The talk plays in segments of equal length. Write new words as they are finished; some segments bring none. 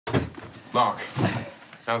Mark,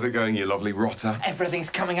 how's it going, you lovely rotter? Everything's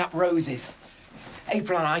coming up roses.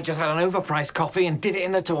 April and I just had an overpriced coffee and did it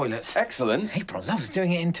in the toilets. Excellent. April loves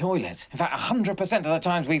doing it in toilets. In fact, 100% of the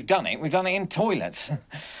times we've done it in toilets.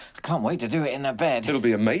 I can't wait to do it in the bed. It'll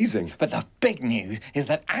be amazing. But the big news is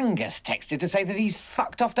that Angus texted to say that he's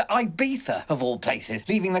fucked off to Ibiza, of all places,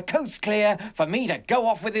 leaving the coast clear for me to go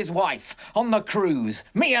off with his wife on the cruise.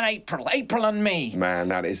 Me and April and me. Man,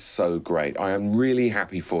 that is so great. I am really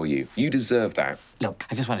happy for you. You deserve that. Look,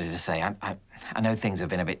 I just wanted to say, I know things have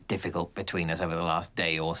been a bit difficult between us over the last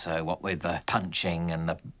day or so, what with the punching and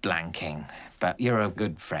the blanking, but you're a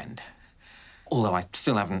good friend. Although I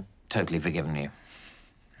still haven't totally forgiven you,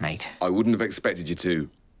 mate. I wouldn't have expected you to,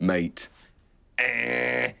 mate.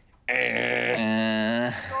 Shut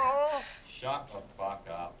the fuck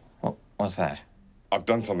up. What's that? I've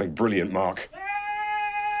done something brilliant, Mark.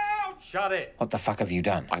 Shut it. What the fuck have you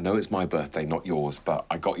done? I know it's my birthday, not yours, but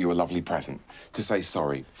I got you a lovely present. To say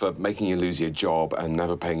sorry for making you lose your job and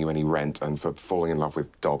never paying you any rent and for falling in love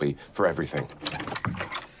with Dobby, for everything.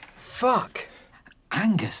 Fuck.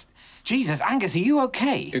 Angus. Jesus, Angus, are you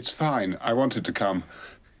okay? It's fine. I wanted to come.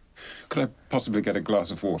 Could I possibly get a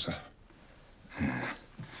glass of water?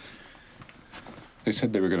 They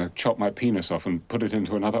said they were going to chop my penis off and put it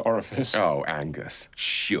into another orifice. Oh, Angus,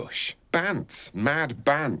 shush. Bants, mad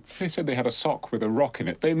bants. They said they had a sock with a rock in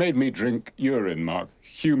it. They made me drink urine, Mark.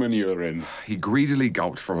 Human urine. He greedily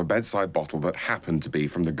gulped from a bedside bottle that happened to be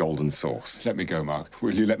from the golden source. Let me go, Mark.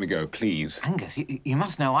 Will you let me go, please? Angus, you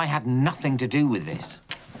must know I had nothing to do with this.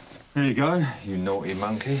 There you go, you naughty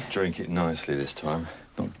monkey. Drink it nicely this time,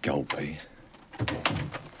 not gulpy.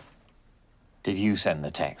 Did you send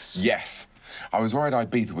the texts? Yes. I was worried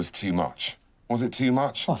Ibiza was too much. Was it too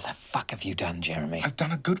much? What the fuck have you done, Jeremy? I've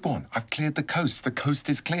done a good one. I've cleared the coast. The coast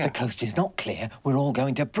is clear. The coast is not clear. We're all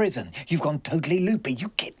going to prison. You've gone totally loopy. You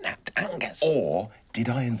kidnapped Angus. Or did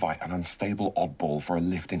I invite an unstable oddball for a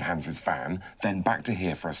lift in Hans's van, then back to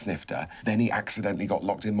here for a snifter, then he accidentally got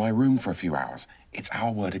locked in my room for a few hours? It's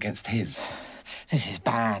our word against his. This is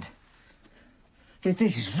bad.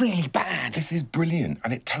 This is really bad. This is brilliant,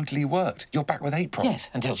 and it totally worked. You're back with April.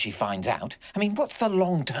 Yes, until she finds out. I mean, what's the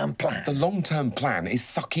long-term plan? The long-term plan is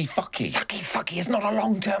sucky-fucky. Sucky-fucky is not a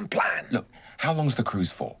long-term plan. Look, how long's the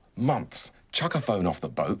cruise for? Months. Chuck a phone off the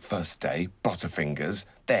boat first day, butterfingers,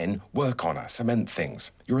 then work on her, cement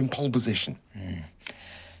things. You're in pole position.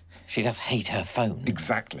 She does hate her phone.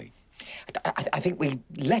 Exactly. I think we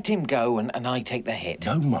let him go and I take the hit.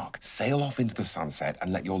 No, Mark. Sail off into the sunset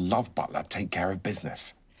and let your love butler take care of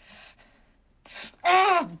business.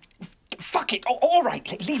 Fuck it. All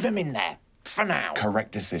right, leave him in there. For now.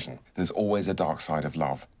 Correct decision. There's always a dark side of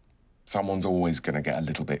love. Someone's always going to get a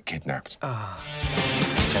little bit kidnapped.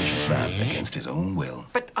 Pretentious man against his own will.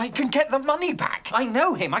 But I can get the money back. I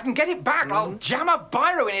know him. I can get it back. I'll jam a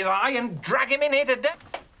biro in his eye and drag him in here to death.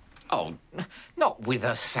 Oh, not with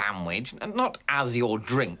a sandwich, not as your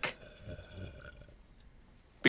drink.